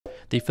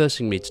The first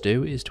thing we need to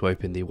do is to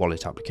open the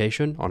wallet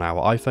application on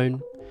our iPhone,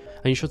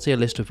 and you should see a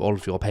list of all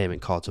of your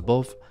payment cards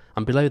above,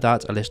 and below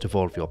that a list of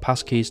all of your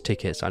passkeys,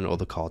 tickets and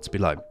other cards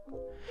below.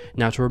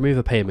 Now to remove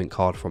a payment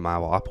card from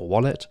our Apple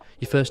Wallet,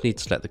 you first need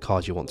to select the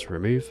card you want to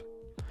remove,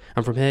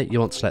 and from here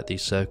you want to select the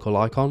circle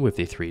icon with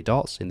the 3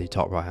 dots in the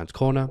top right hand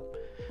corner,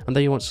 and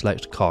then you want to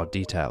select card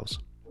details.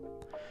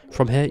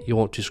 From here you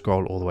want to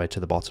scroll all the way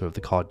to the bottom of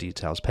the card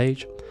details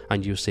page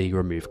and you'll see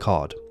remove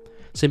card.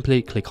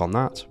 Simply click on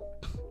that,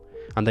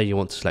 and then you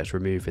want to select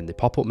remove in the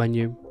pop-up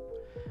menu,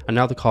 and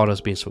now the card has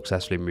been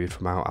successfully removed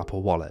from our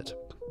Apple Wallet.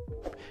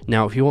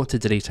 Now if you want to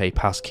delete a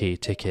passkey,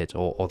 ticket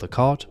or other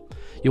card,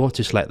 you want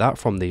to select that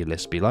from the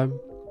list below,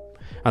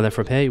 and then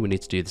from here we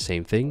need to do the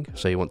same thing.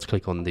 So you want to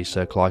click on the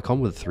circle icon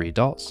with the 3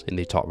 dots in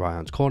the top right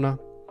hand corner,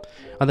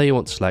 and then you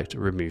want to select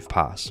remove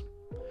pass.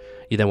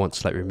 You then want to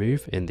select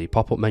remove in the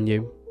pop-up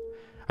menu,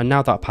 and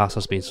now that pass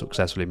has been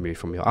successfully removed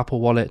from your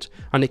Apple Wallet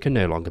and it can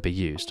no longer be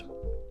used.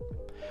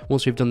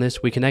 Once we've done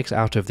this, we can exit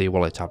out of the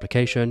wallet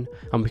application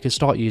and we can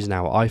start using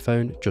our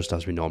iPhone just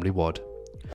as we normally would.